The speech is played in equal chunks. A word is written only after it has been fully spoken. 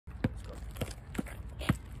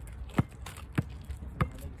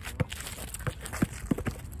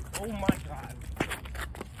Oh my god.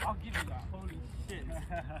 I'll give you that. Holy shit.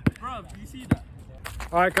 Bro, do you see that?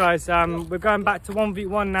 Alright guys, we're going back to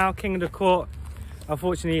 1v1 now, king of the court.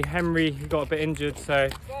 Unfortunately Henry got a bit injured, so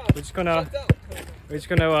we're just gonna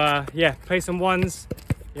yeah, play some ones.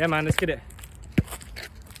 Yeah man, let's get it.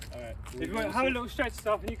 Alright. If you want, have a little stretch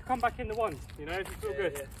stuff and you can come back in the ones, you know, if you feel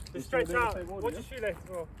good. Just stretch out. Watch your shoelace as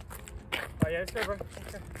well. Oh yeah, let's go bro.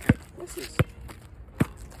 Let's go. What's this?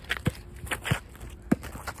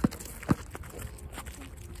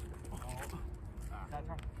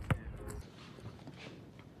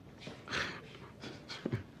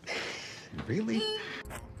 Really?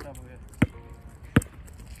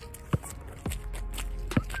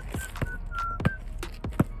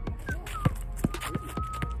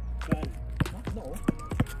 No.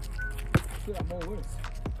 Should have more words.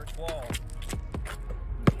 Brick wall.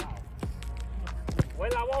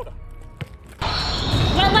 Where's that water?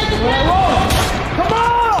 Come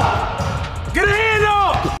on! Get a hand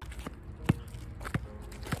up!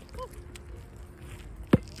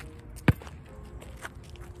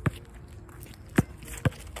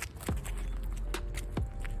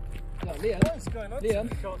 Liam, what's going on?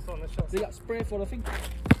 Liam, Shots on the shots. they got spray for the thing.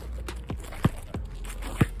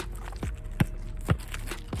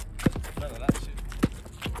 None of that shit.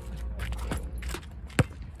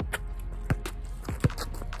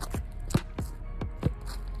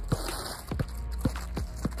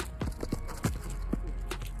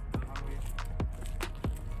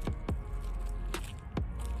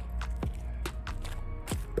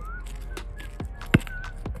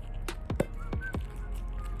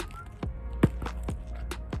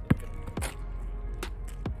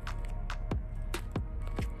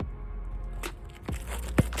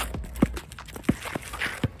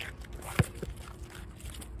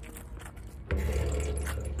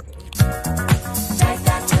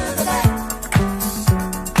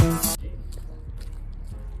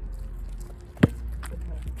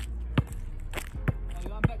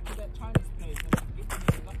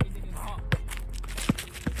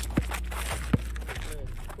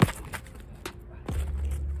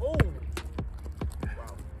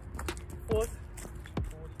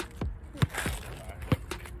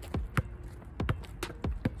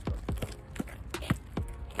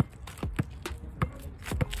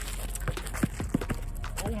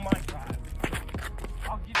 Oh my god.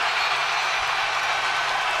 I'll give you.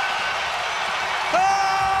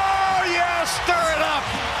 Oh, yeah, stir it up.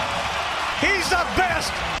 He's the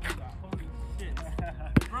best. Holy shit.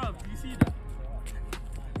 Bro, do you see that?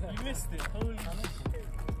 You missed it. Holy shit.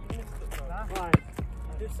 You missed it, bro. Right.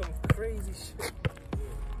 You did some crazy shit.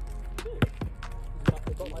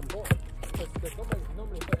 They got my ball. Because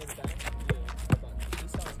normally put it down. Yeah. But he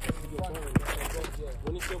starts putting your bone. Yeah.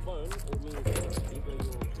 When it's your bone, it means either you're...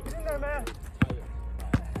 You didn't know, man.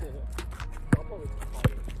 I'll probably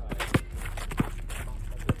tired.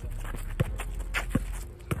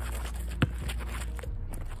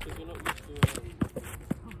 Because you're not used to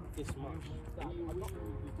this much. A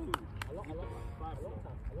long time.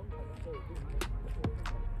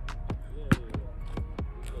 Yeah.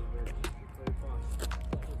 It goes very fast. That's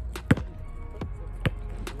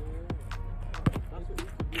what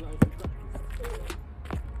we could do like if we practice.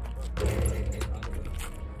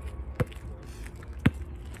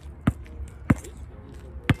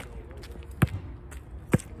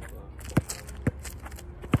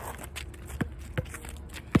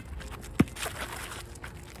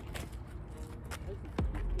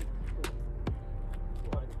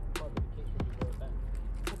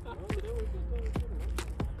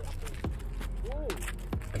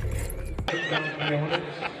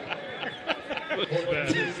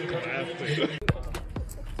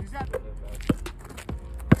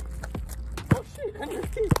 Oh shit, Henry's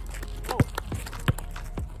keys. Oh.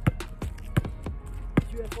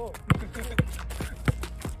 UFO.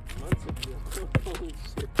 Holy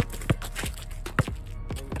shit.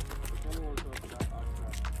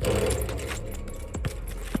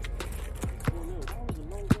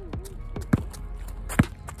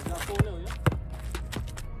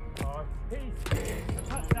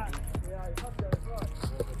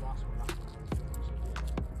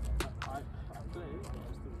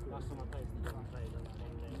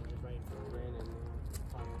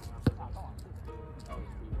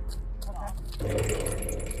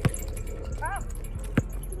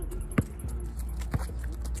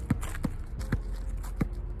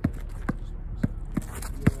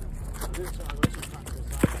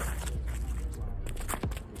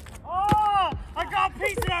 Oh, I got a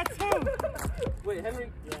piece of that too. Wait,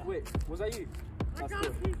 Henry, wait, was that you? I got a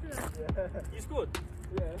piece of that. You scored?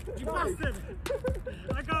 You bastard.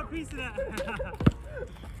 I got a piece of that.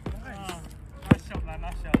 Nice shot, man,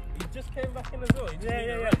 nice shot. He just came back in as well.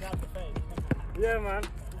 Yeah. Yeah, man.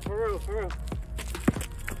 For real, for real.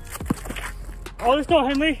 Oh, let's go,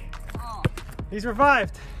 Henry. Oh. He's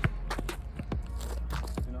revived.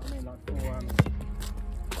 You know what I mean? Like, for,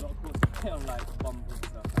 a lot of courses play on like bumps and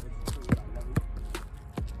stuff. Like, it's pretty like level.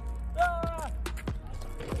 Ah!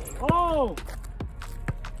 Oh!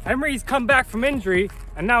 Henry's come back from injury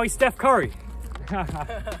and now he's Steph Curry.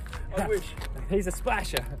 I wish. He's a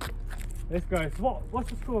splasher. Let's go. So what's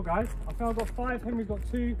the score, guys? I think I've got 5, Henry's got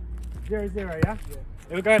 2, 0-0, yeah? Yeah.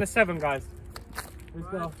 We're going to 7, guys. Let's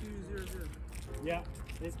go. 2-0-0. Yeah,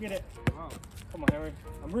 let's get it. Wow. Come on, Henry.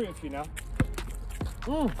 I'm rooting for you now.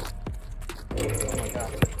 Oh my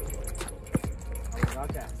god. Oh my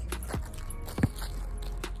god, gas.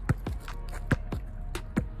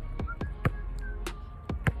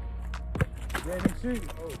 Yeah, me too.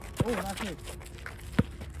 Oh, nice move.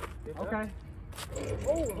 Okay.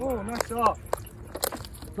 Oh, nice shot.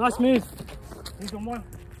 Nice move. He's on 1.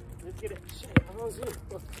 Let's get it. Shit, how was you?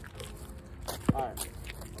 Alright,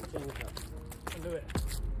 I'm changing that. I'll do it.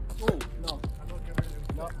 Oh, no. I don't get rid of him.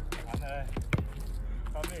 No. And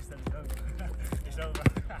if I miss, then it's over. It's over.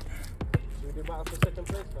 Should we do battle for 2nd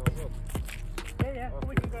place now as well? Yeah.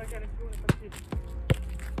 We can go again if you want to continue.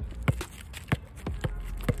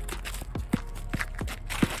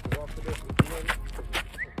 After this, we can win.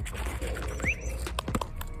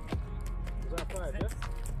 Was that 5, yeah?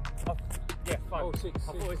 Oh, yeah, 5. Oh, 6. I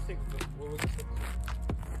thought it was 6. What was it, 6?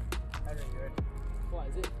 Henry, you ready? What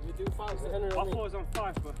is it? You do 5 to Henry I or thought me? it was on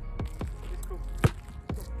 5, but it's cool.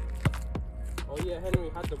 Oh yeah, Henry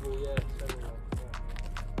had the ball, yeah. 7 now.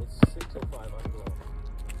 Yeah. It's 6 or 5, I feel like.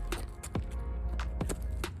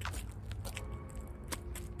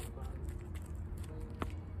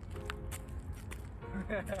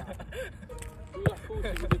 Do that cool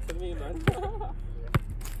shit you did to me, man.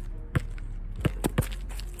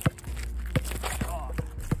 Oh.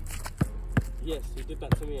 Yes, he did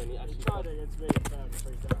that to me and he actually tried it against me.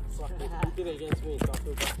 Fuck it. He did it against me, so I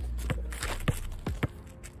feel bad.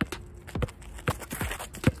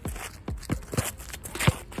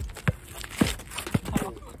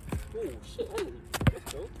 Oh shit, Henry.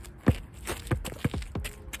 Let's go.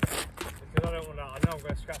 Because I don't want to, I know I'm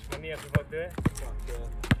going to scratch my knee if I do it. Fuck yeah.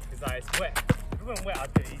 Because like, it's wet. If it wasn't wet,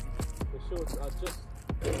 I'd do it easy. The shorts are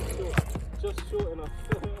just short enough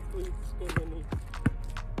for you to skin your knee.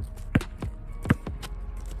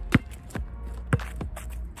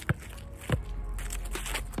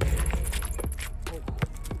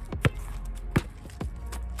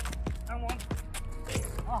 And 1.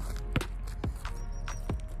 Oh.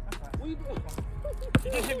 What are you doing? He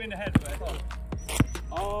did hit me in the head, but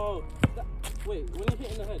Oh, wait, when you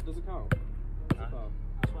hit in the head, does it count? Does it count?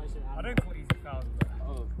 that's why I said I don't call easy fouls, but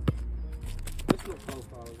Oh. It's not 12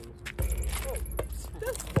 fouls. Oh,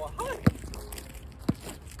 that's what high.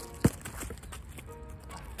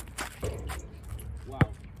 Wow.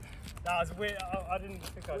 that was weird. I didn't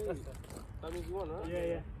think I was tested. That means you won, right?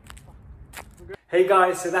 Yeah. Hey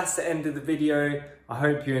guys, so that's the end of the video. I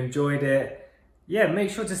hope you enjoyed it. Yeah, make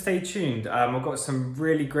sure to stay tuned. I've got some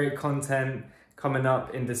really great content coming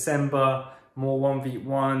up in December. More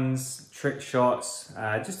 1v1s, trick shots,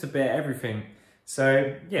 just a bit of everything.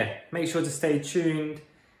 So yeah, make sure to stay tuned.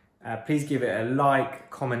 Please give it a like,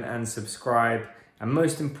 comment and subscribe. And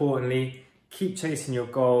most importantly, keep chasing your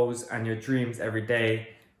goals and your dreams every day.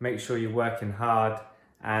 Make sure you're working hard.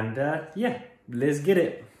 And yeah, let's get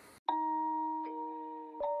it.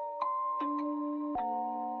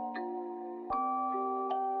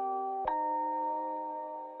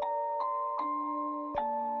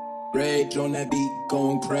 Rage on that beat,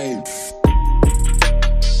 going crazy.